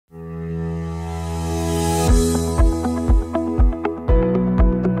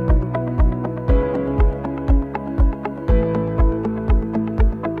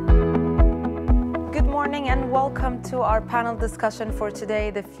our panel discussion for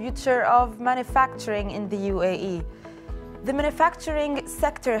today, the future of manufacturing in the UAE. The manufacturing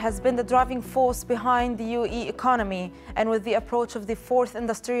sector has been the driving force behind the UAE economy, and with the approach of the fourth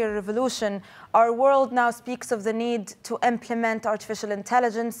industrial revolution, our world now speaks of the need to implement artificial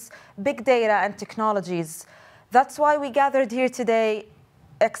intelligence, big data and technologies. That's why we gathered here today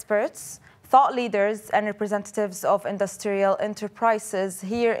experts, thought leaders and representatives of industrial enterprises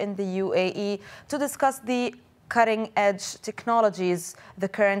here in the UAE to discuss the cutting-edge technologies, the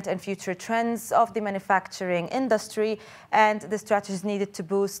current and future trends of the manufacturing industry, and the strategies needed to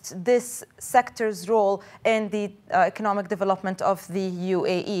boost this sector's role in the economic development of the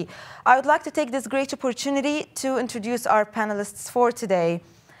UAE. I would like to take this great opportunity to introduce our panelists for today.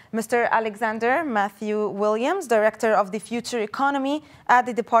 Mr. Alexander Matthew Williams, Director of the Future Economy at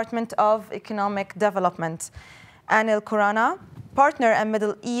the Department of Economic Development. Anil Khurana, Partner and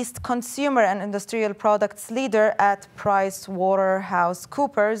Middle East Consumer and Industrial Products Leader at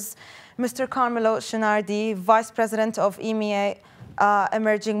PricewaterhouseCoopers. Mr. Carmelo Shinardi, Vice President of EMEA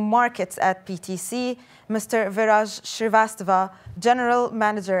Emerging Markets at PTC. Mr. Viraj Shrivastava, General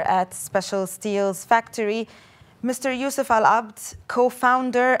Manager at Special Steels Factory. Mr. Yusuf Al-Abd,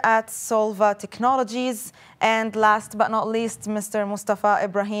 co-founder at Solva Technologies, and last but not least, Mr. Mustafa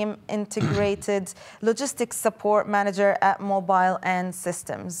Ibrahim, Integrated Logistics Support Manager at Mobile and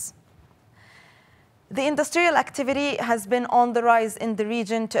Systems. The industrial activity has been on the rise in the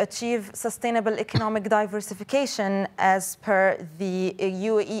region to achieve sustainable economic diversification as per the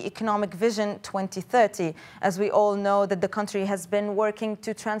UAE Economic Vision 2030. As we all know that the country has been working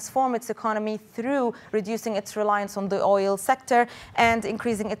to transform its economy through reducing its reliance on the oil sector and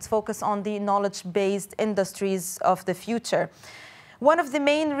increasing its focus on the knowledge-based industries of the future. One of the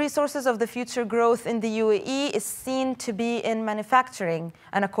main resources of the future growth in the UAE is seen to be in manufacturing.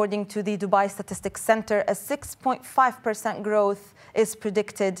 And according to the Dubai Statistics Center, a 6.5% growth is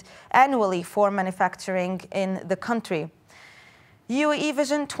predicted annually for manufacturing in the country. UAE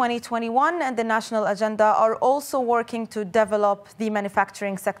Vision 2021 and the National Agenda are also working to develop the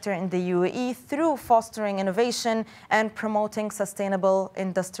manufacturing sector in the UAE through fostering innovation and promoting sustainable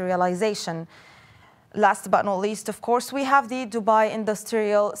industrialization. Last but not least, of course, we have the Dubai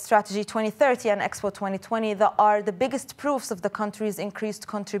Industrial Strategy 2030 and Expo 2020 that are the biggest proofs of the country's increased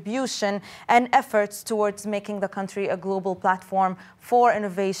contribution and efforts towards making the country a global platform for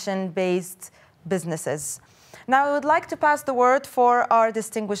innovation-based businesses. Now, I would like to pass the word for our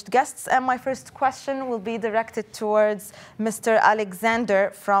distinguished guests, and my first question will be directed towards Mr.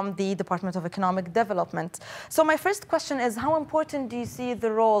 Alexander from the Department of Economic Development. So my first question is, how important do you see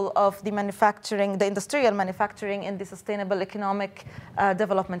the role of the manufacturing, the industrial manufacturing in the sustainable economic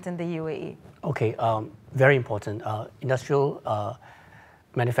development in the UAE? Okay, very important. Industrial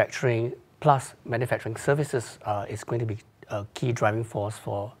manufacturing plus manufacturing services is going to be a key driving force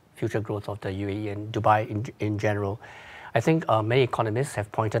for future growth of the UAE and Dubai in general. I think many economists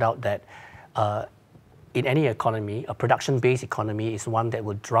have pointed out that in any economy, a production-based economy is one that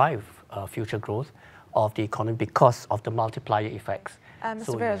will drive future growth of the economy because of the multiplier effects.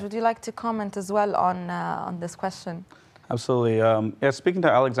 Mr. Viraj, would you like to comment as well on this question? Absolutely. Yeah, speaking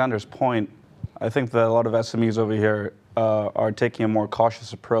to Alexander's point, I think that a lot of SMEs over here are taking a more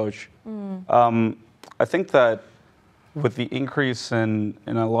cautious approach. I think that with the increase in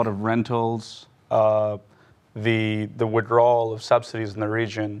a lot of rentals, the withdrawal of subsidies in the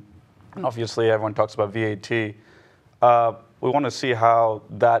region, obviously everyone talks about VAT, we want to see how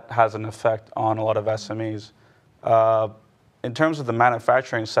that has an effect on a lot of SMEs. In terms of the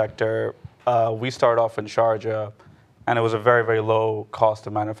manufacturing sector, we started off in Sharjah, and it was a very, very low cost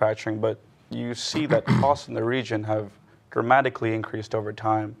of manufacturing, but you see that costs in the region have dramatically increased over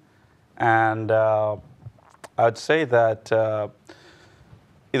time. And I'd say that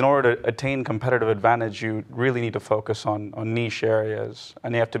in order to attain competitive advantage, you really need to focus on niche areas,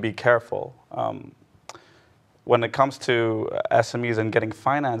 and you have to be careful. When it comes to SMEs and getting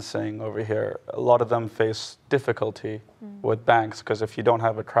financing over here, a lot of them face difficulty with banks, because if you don't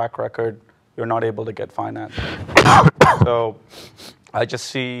have a track record, you're not able to get financing. So I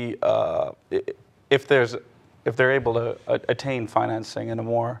just see if they're able to attain financing in a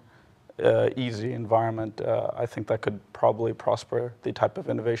more easy environment, I think that could probably prosper the type of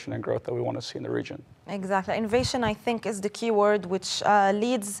innovation and growth that we want to see in the region. Exactly. Innovation, I think, is the key word, which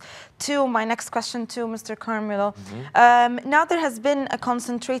leads to my next question to Mr. Carmelo. Now there has been a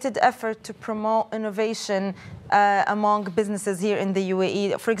concentrated effort to promote innovation among businesses here in the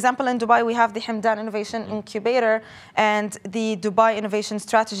UAE. For example, in Dubai, we have the Hamdan Innovation Incubator and the Dubai Innovation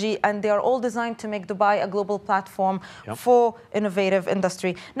Strategy, and they are all designed to make Dubai a global platform for innovative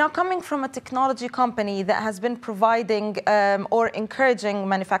industry. Now, coming coming from a technology company that has been providing or encouraging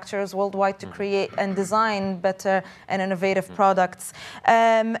manufacturers worldwide to create and design better and innovative products,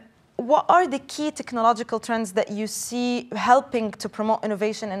 what are the key technological trends that you see helping to promote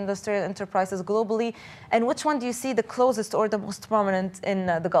innovation in industrial enterprises globally? And which one do you see the closest or the most prominent in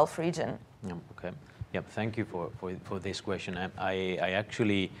the Gulf region? Okay. Yeah, thank you for this question. I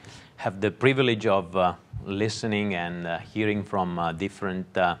actually have the privilege of listening and hearing from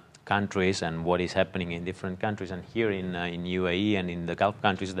different countries and what is happening in different countries. And here in UAE and in the Gulf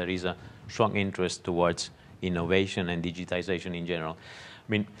countries, there is a strong interest towards innovation and digitization in general. I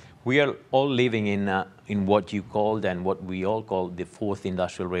mean, we are all living in what you called and what we all call the fourth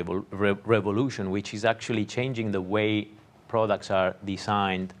industrial revolution, which is actually changing the way products are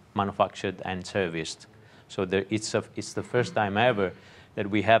designed, manufactured, and serviced. So it's the first time ever that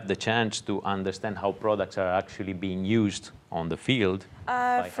we have the chance to understand how products are actually being used on the field.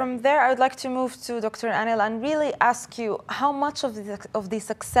 From there, I would like to move to Dr. Anil and really ask you how much of the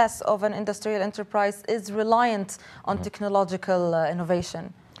success of an industrial enterprise is reliant on technological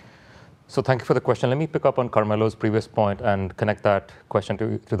innovation? So thank you for the question. Let me pick up on Carmelo's previous point and connect that question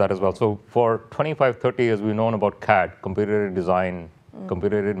to that as well. So for 25, 30 years, we've known about CAD, computer-aided design,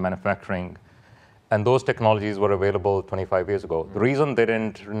 computer-aided manufacturing, and those technologies were available 25 years ago. The reason they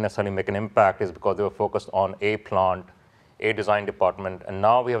didn't necessarily make an impact is because they were focused on a plant, a design department, and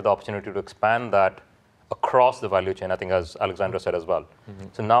now we have the opportunity to expand that across the value chain, I think, as Alexandra said as well.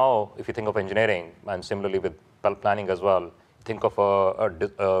 So now, if you think of engineering, and similarly with planning as well, think of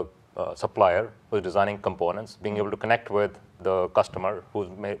a supplier who's designing components, being able to connect with the customer who's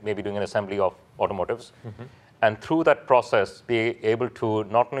maybe doing an assembly of automotives, and through that process, be able to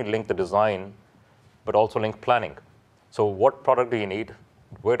not only link the design, but also link planning. So what product do you need?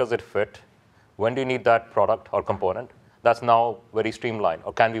 Where does it fit? When do you need that product or component? That's now very streamlined,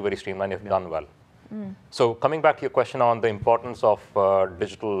 or can be very streamlined if done well. So coming back to your question on the importance of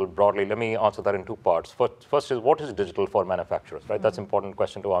digital broadly, let me answer that in two parts. First is, what is digital for manufacturers, right? That's an important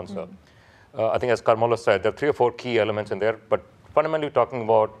question to answer. I think as Carmelo said, there are 3 or 4 key elements in there, but fundamentally talking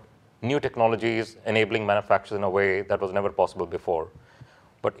about new technologies enabling manufacturers in a way that was never possible before.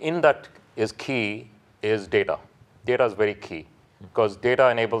 But in that is key is data. Data is very key because data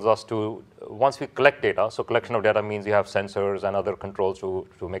enables us to, once we collect data, so collection of data means you have sensors and other controls to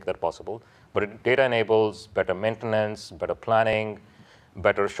make that possible. But data enables better maintenance, better planning,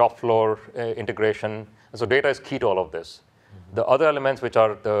 better shop floor integration. And so data is key to all of this. The other elements, which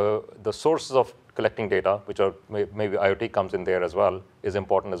are the sources of collecting data, which are maybe IoT comes in there as well, is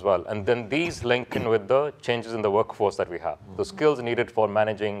important as well. And then these link in with the changes in the workforce that we have. The skills needed for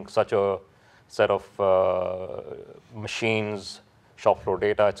managing such a set of machines, shop floor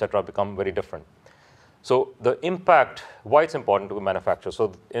data, et cetera, become very different. So the impact, why it's important to manufacture.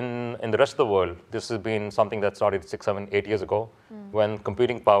 So in the rest of the world, this has been something that started 6, 7, 8 years ago, when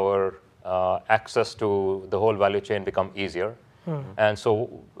computing power, access to the whole value chain become easier. And so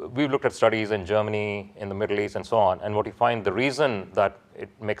we've looked at studies in Germany, in the Middle East, and so on. And what we find, the reason that it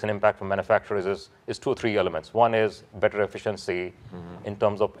makes an impact for manufacturers is 2 or 3 elements. One is better efficiency in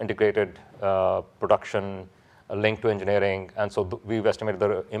terms of integrated production, a link to engineering. And so we've estimated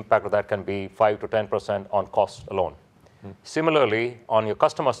the impact of that can be 5 to 10% on cost alone. Similarly, on your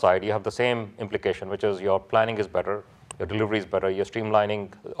customer side, you have the same implication, which is your planning is better, your delivery is better, you're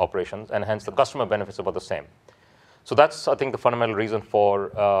streamlining operations, and hence the customer benefits are about the same. So that's, I think, the fundamental reason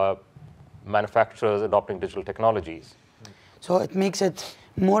for manufacturers adopting digital technologies. So it makes it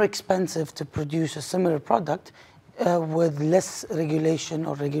more expensive to produce a similar product with less regulation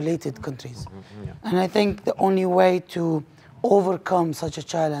or regulated countries. And I think the only way to overcome such a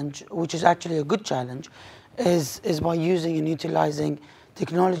challenge, which is actually a good challenge, is by using and utilizing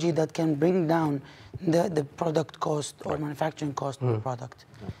technology that can bring down the product cost or manufacturing cost of the product.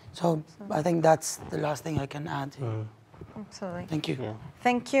 So I think that's the last thing I can add. Absolutely. Thank you. Yeah.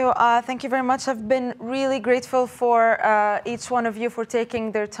 Thank you. Thank you very much. I've been really grateful for each one of you for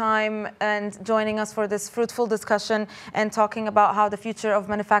taking their time and joining us for this fruitful discussion and talking about how the future of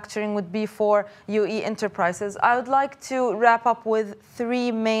manufacturing would be for UAE enterprises. I would like to wrap up with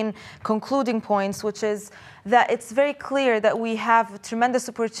 3 main concluding points, which is that it's very clear that we have a tremendous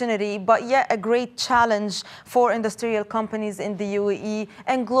opportunity, but yet a great challenge for industrial companies in the UAE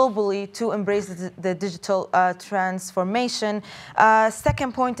and globally to embrace the digital transformation.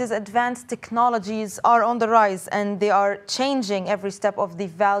 Second point is advanced technologies are on the rise and they are changing every step of the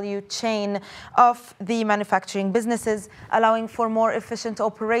value chain of the manufacturing businesses, allowing for more efficient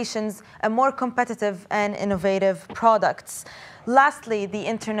operations and more competitive and innovative products. Lastly, the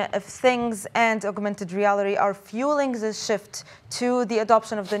Internet of Things and augmented reality are fueling the shift to the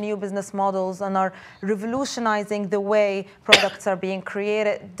adoption of the new business models and are revolutionizing the way products are being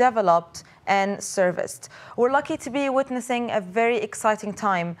created, developed, and serviced. We're lucky to be witnessing a very exciting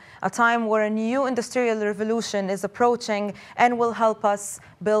time, a time where a new industrial revolution is approaching and will help us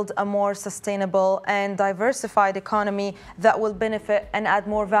build a more sustainable and diversified economy that will benefit and add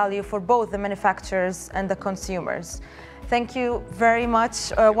more value for both the manufacturers and the consumers. Thank you very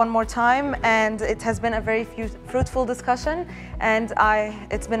much one more time, and it has been a very fruitful discussion, and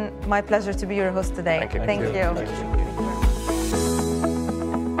it's been my pleasure to be your host today. Thank you. Thank you. Thank you.